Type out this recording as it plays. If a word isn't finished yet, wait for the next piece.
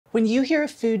When you hear a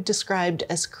food described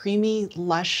as creamy,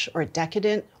 lush, or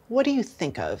decadent, what do you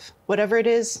think of? Whatever it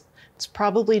is, it's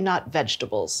probably not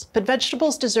vegetables. But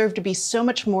vegetables deserve to be so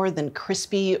much more than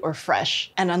crispy or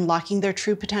fresh, and unlocking their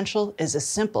true potential is as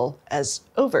simple as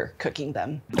overcooking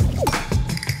them.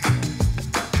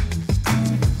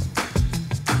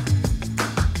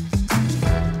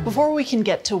 Before we can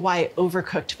get to why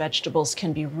overcooked vegetables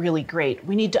can be really great,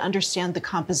 we need to understand the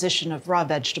composition of raw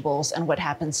vegetables and what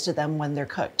happens to them when they're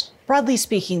cooked. Broadly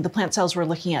speaking, the plant cells we're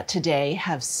looking at today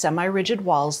have semi-rigid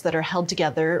walls that are held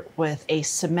together with a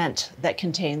cement that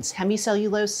contains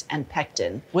hemicellulose and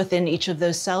pectin. Within each of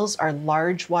those cells are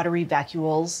large watery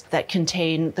vacuoles that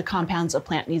contain the compounds a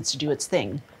plant needs to do its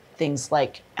thing. Things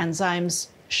like enzymes,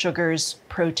 sugars,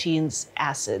 proteins,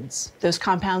 acids. Those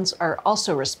compounds are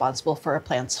also responsible for a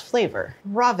plant's flavor.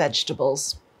 Raw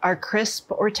vegetables are crisp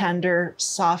or tender,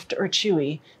 soft or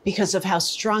chewy because of how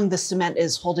strong the cement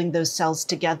is holding those cells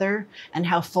together and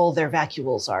how full their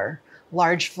vacuoles are.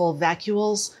 Large, full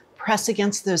vacuoles press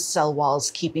against those cell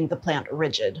walls, keeping the plant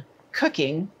rigid.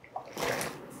 Cooking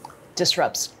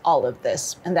disrupts all of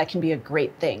this, and that can be a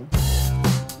great thing.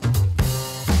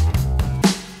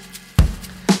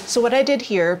 So what I did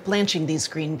here, blanching these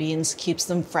green beans, keeps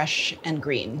them fresh and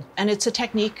green. And it's a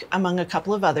technique, among a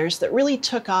couple of others, that really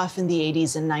took off in the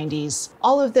 80s and 90s.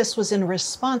 All of this was in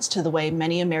response to the way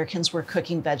many Americans were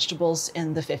cooking vegetables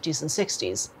in the 50s and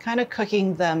 60s, kind of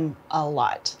cooking them a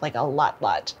lot, like a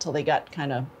lot, till they got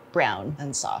kind of brown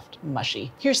and soft,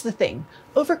 mushy. Here's the thing,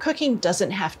 overcooking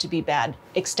doesn't have to be bad.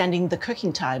 Extending the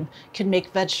cooking time can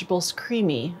make vegetables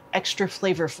creamy, extra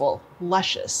flavorful,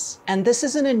 luscious. And this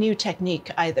isn't a new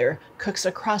technique either. Cooks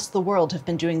across the world have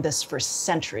been doing this for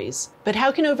centuries. But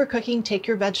how can overcooking take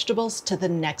your vegetables to the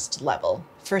next level?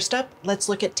 First up, let's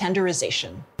look at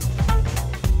tenderization.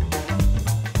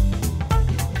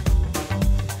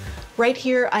 Right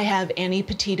here, I have Annie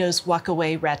Petito's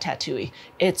Walkaway Ratatouille.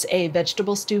 It's a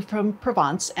vegetable stew from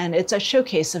Provence, and it's a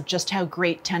showcase of just how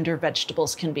great tender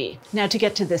vegetables can be. Now, to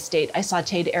get to this state, I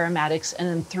sauteed aromatics and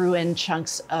then threw in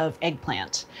chunks of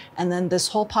eggplant. And then this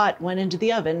whole pot went into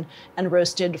the oven and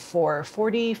roasted for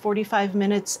 40-45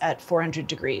 minutes at 400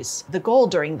 degrees. The goal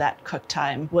during that cook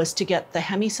time was to get the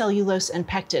hemicellulose and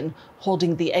pectin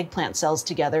holding the eggplant cells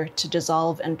together to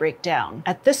dissolve and break down.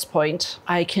 At this point,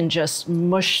 I can just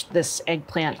mush this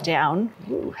eggplant down.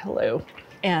 Ooh, hello.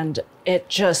 And it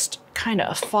just kind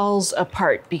of falls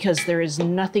apart because there is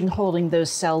nothing holding those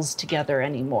cells together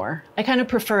anymore. I kind of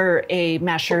prefer a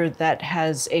masher that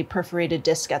has a perforated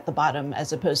disc at the bottom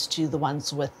as opposed to the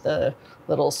ones with the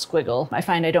little squiggle. I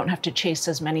find I don't have to chase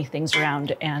as many things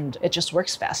around and it just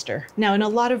works faster. Now, in a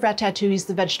lot of ratatouilles,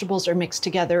 the vegetables are mixed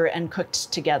together and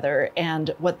cooked together,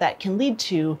 and what that can lead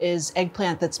to is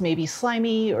eggplant that's maybe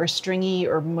slimy or stringy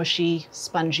or mushy,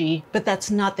 spongy, but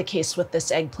that's not the case with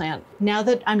this eggplant. Now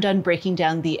that I'm done breaking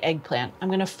down the eggplant, I'm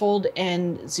gonna fold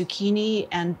in zucchini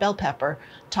and bell pepper,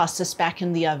 toss this back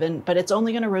in the oven, but it's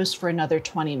only gonna roast for another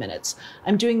 20 minutes.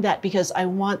 I'm doing that because I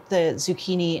want the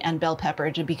zucchini and bell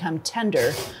pepper to become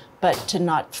tender, but to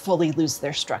not fully lose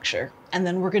their structure. And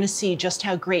then we're gonna see just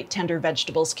how great tender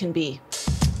vegetables can be.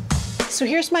 So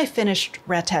here's my finished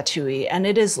ratatouille, and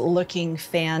it is looking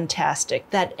fantastic.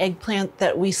 That eggplant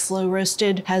that we slow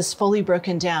roasted has fully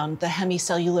broken down. The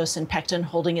hemicellulose and pectin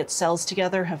holding its cells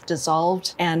together have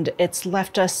dissolved, and it's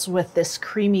left us with this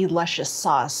creamy, luscious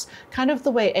sauce, kind of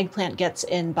the way eggplant gets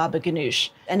in baba ganoush.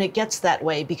 And it gets that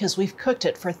way because we've cooked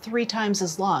it for 3 times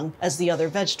as long as the other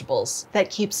vegetables. That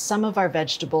keeps some of our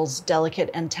vegetables delicate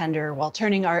and tender while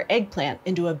turning our eggplant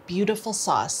into a beautiful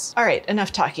sauce. All right,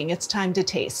 enough talking, it's time to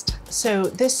taste. So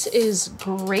this is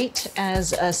great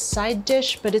as a side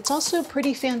dish, but it's also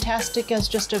pretty fantastic as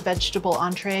just a vegetable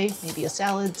entree, maybe a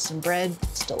salad, some bread.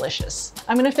 It's delicious.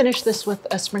 I'm gonna finish this with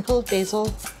a sprinkle of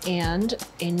basil and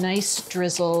a nice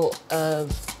drizzle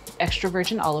of extra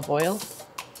virgin olive oil.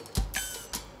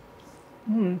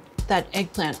 That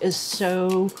eggplant is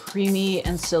so creamy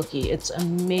and silky. It's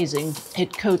amazing.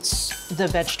 It coats the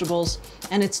vegetables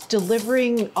and it's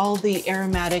delivering all the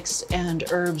aromatics and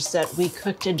herbs that we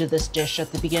cooked into this dish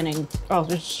at the beginning. Oh,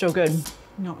 this is so good.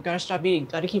 No, gotta stop eating,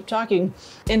 gotta keep talking.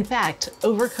 In fact,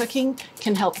 overcooking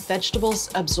can help vegetables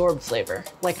absorb flavor.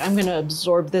 Like, I'm gonna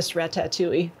absorb this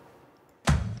ratatouille.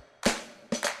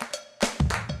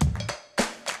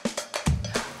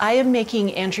 I am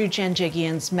making Andrew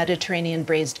Janjigian's Mediterranean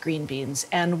braised green beans,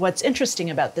 and what's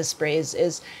interesting about this braise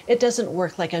is it doesn't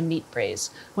work like a meat braise.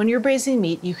 When you're braising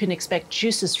meat, you can expect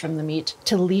juices from the meat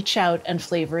to leach out and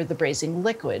flavor the braising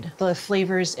liquid. The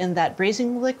flavors in that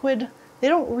braising liquid, they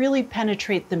don't really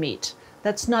penetrate the meat.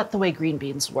 That's not the way green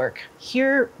beans work.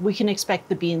 Here, we can expect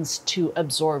the beans to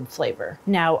absorb flavor.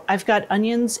 Now, I've got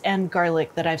onions and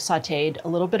garlic that I've sauteed, a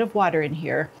little bit of water in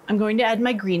here. I'm going to add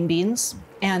my green beans,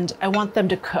 and I want them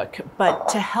to cook, but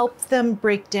to help them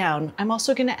break down, I'm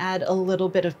also gonna add a little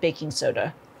bit of baking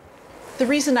soda. The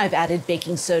reason I've added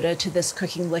baking soda to this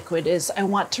cooking liquid is I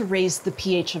want to raise the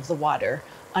pH of the water.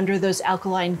 Under those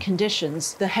alkaline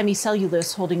conditions, the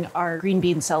hemicellulose holding our green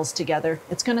bean cells together,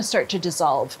 it's going to start to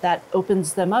dissolve. That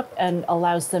opens them up and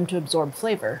allows them to absorb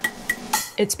flavor.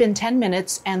 It's been 10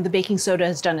 minutes and the baking soda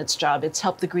has done its job. It's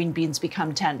helped the green beans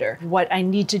become tender. What I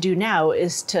need to do now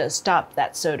is to stop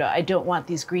that soda. I don't want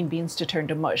these green beans to turn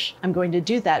to mush. I'm going to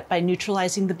do that by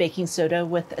neutralizing the baking soda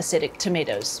with acidic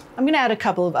tomatoes. I'm going to add a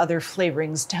couple of other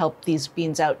flavorings to help these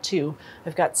beans out too.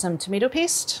 I've got some tomato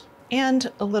paste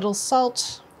and a little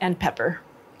salt and pepper.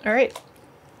 All right,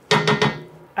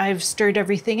 I've stirred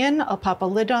everything in. I'll pop a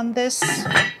lid on this.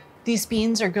 These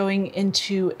beans are going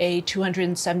into a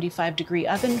 275-degree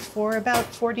oven for about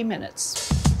 40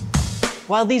 minutes.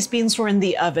 While these beans were in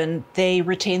the oven, they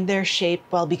retained their shape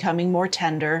while becoming more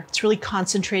tender. It's really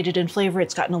concentrated in flavor.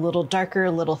 It's gotten a little darker,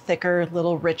 a little thicker, a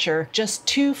little richer. Just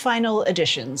two final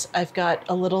additions. I've got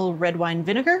a little red wine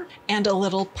vinegar and a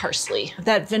little parsley.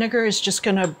 That vinegar is just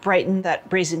gonna brighten that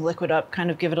braising liquid up,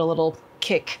 kind of give it a little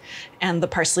kick, and the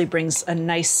parsley brings a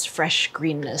nice fresh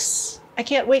greenness. I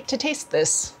can't wait to taste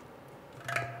this.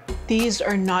 These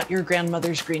are not your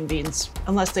grandmother's green beans,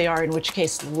 unless they are, in which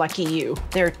case, lucky you.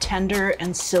 They're tender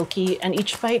and silky, and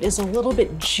each bite is a little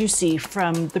bit juicy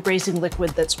from the braising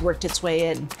liquid that's worked its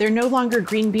way in. They're no longer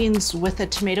green beans with a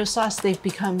tomato sauce. They've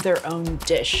become their own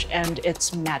dish, and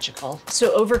it's magical.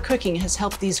 So overcooking has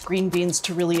helped these green beans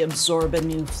to really absorb a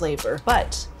new flavor.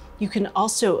 But you can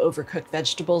also overcook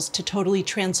vegetables to totally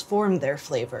transform their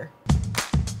flavor.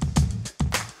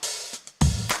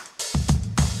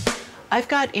 I've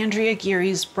got Andrea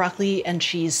Geary's broccoli and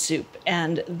cheese soup,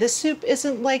 and this soup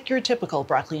isn't like your typical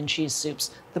broccoli and cheese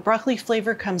soups. The broccoli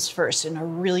flavor comes first in a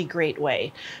really great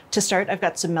way. To start, I've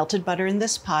got some melted butter in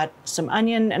this pot, some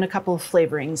onion, and a couple of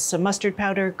flavorings, some mustard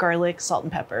powder, garlic, salt,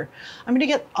 and pepper. I'm gonna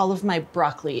get all of my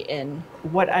broccoli in.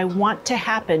 What I want to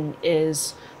happen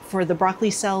is for the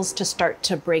broccoli cells to start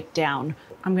to break down.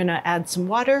 I'm gonna add some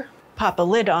water, pop a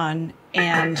lid on,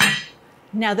 and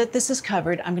now that this is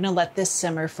covered, I'm gonna let this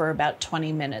simmer for about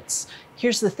 20 minutes.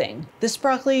 Here's the thing, this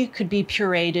broccoli could be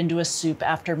pureed into a soup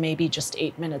after maybe just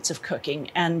 8 minutes of cooking,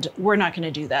 and we're not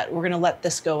gonna do that. We're gonna let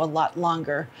this go a lot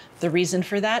longer. The reason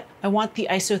for that, I want the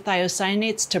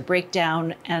isothiocyanates to break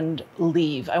down and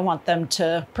leave. I want them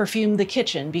to perfume the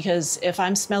kitchen, because if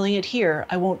I'm smelling it here,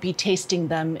 I won't be tasting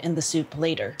them in the soup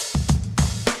later.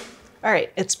 All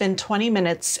right, it's been 20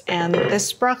 minutes and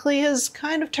this broccoli has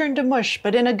kind of turned to mush,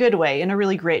 but in a good way, in a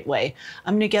really great way.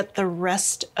 I'm gonna get the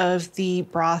rest of the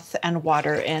broth and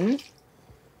water in.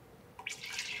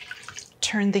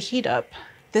 Turn the heat up.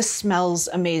 This smells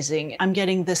amazing. I'm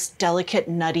getting this delicate,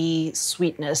 nutty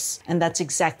sweetness, and that's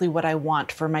exactly what I want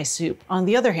for my soup. On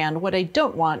the other hand, what I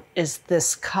don't want is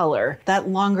this color. That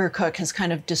longer cook has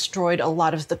kind of destroyed a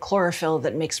lot of the chlorophyll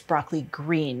that makes broccoli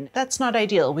green. That's not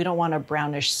ideal. We don't want a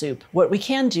brownish soup. What we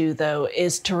can do, though,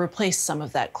 is to replace some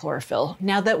of that chlorophyll.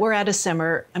 Now that we're at a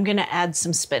simmer, I'm gonna add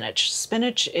some spinach.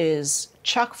 Spinach is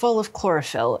chock full of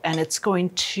chlorophyll, and it's going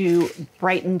to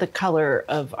brighten the color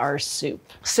of our soup.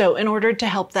 So in order to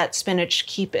help that spinach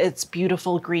keep its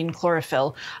beautiful green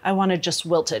chlorophyll, I want to just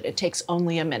wilt it. It takes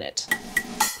only a minute.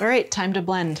 All right, time to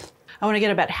blend. I want to get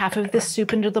about half of this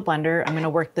soup into the blender. I'm going to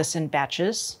work this in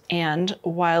batches. And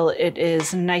while it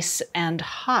is nice and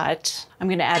hot, I'm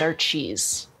going to add our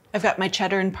cheese. I've got my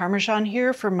cheddar and Parmesan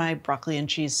here for my broccoli and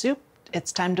cheese soup.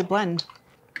 It's time to blend.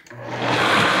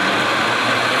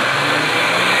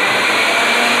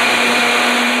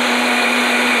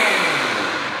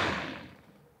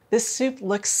 This soup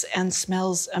looks and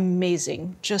smells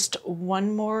amazing. Just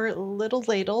one more little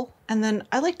ladle, and then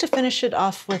I like to finish it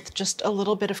off with just a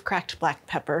little bit of cracked black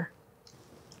pepper.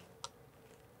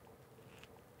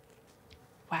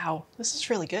 Wow, this is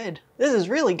really good. This is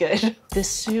really good. This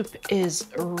soup is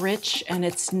rich and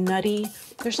it's nutty.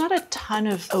 There's not a ton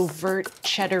of overt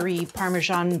cheddar-y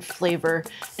Parmesan flavor.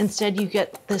 Instead, you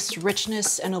get this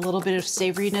richness and a little bit of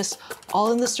savoriness,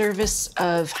 all in the service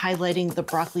of highlighting the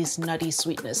broccoli's nutty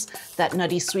sweetness. That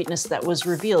nutty sweetness that was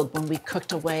revealed when we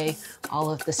cooked away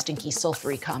all of the stinky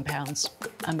sulfury compounds.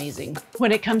 Amazing.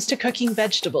 When it comes to cooking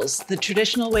vegetables, the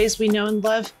traditional ways we know and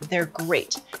love, they're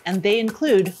great. And they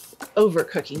include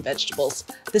overcooking vegetables.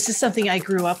 This is something I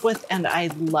grew up with and I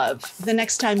love. The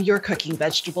next time you're cooking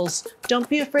vegetables, don't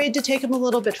be afraid to take them a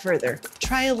little bit further.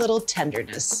 Try a little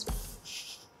tenderness.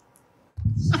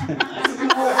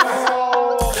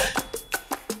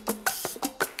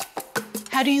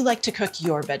 How do you like to cook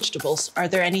your vegetables? Are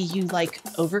there any you like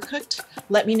overcooked?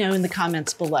 Let me know in the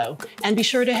comments below. And be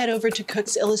sure to head over to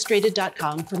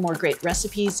cooksillustrated.com for more great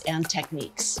recipes and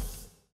techniques.